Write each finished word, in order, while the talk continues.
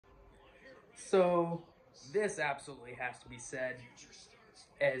So, this absolutely has to be said.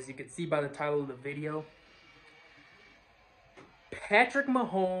 As you can see by the title of the video, Patrick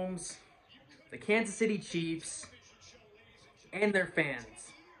Mahomes, the Kansas City Chiefs, and their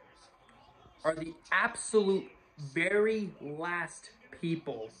fans are the absolute very last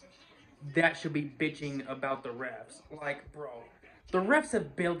people that should be bitching about the refs. Like, bro, the refs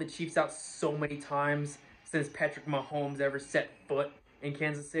have bailed the Chiefs out so many times since Patrick Mahomes ever set foot in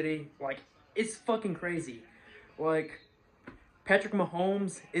Kansas City. Like, it's fucking crazy. Like, Patrick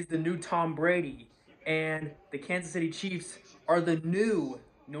Mahomes is the new Tom Brady, and the Kansas City Chiefs are the new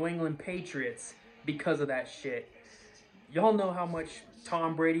New England Patriots because of that shit. Y'all know how much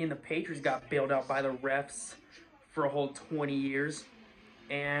Tom Brady and the Patriots got bailed out by the refs for a whole 20 years.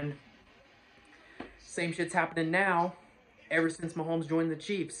 And same shit's happening now ever since Mahomes joined the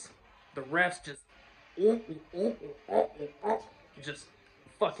Chiefs. The refs just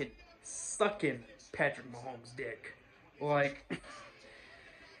fucking sucking Patrick Mahomes' dick. Like,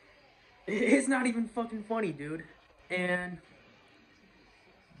 it's not even fucking funny, dude. And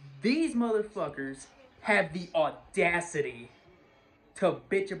these motherfuckers have the audacity to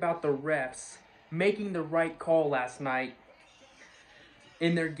bitch about the refs making the right call last night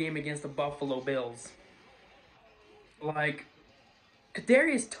in their game against the Buffalo Bills. Like,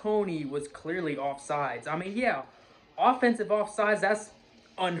 Kadarius Toney was clearly offsides. I mean, yeah, offensive offsides, that's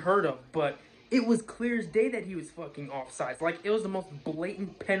unheard of, but it was clear as day that he was fucking offsides. Like, it was the most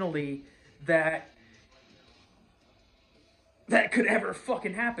blatant penalty that could ever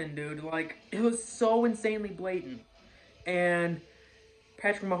fucking happen, dude. Like, it was so insanely blatant. And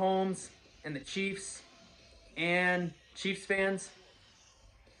Patrick Mahomes and the Chiefs and Chiefs fans,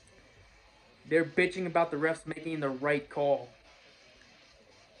 they're bitching about the refs making the right call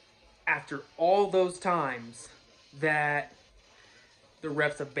after all those times that the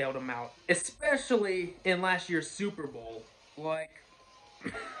refs have bailed them out, especially in last year's Super Bowl. Like,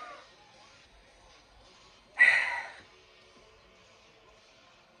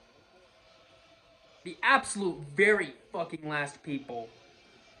 the absolute very fucking last people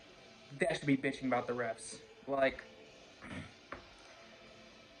that should be bitching about the refs. Like,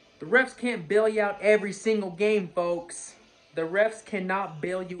 the refs can't bail you out every single game, folks. The refs cannot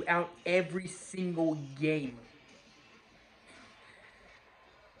bail you out every single game.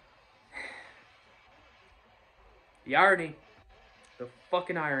 The irony. The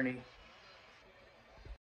fucking irony.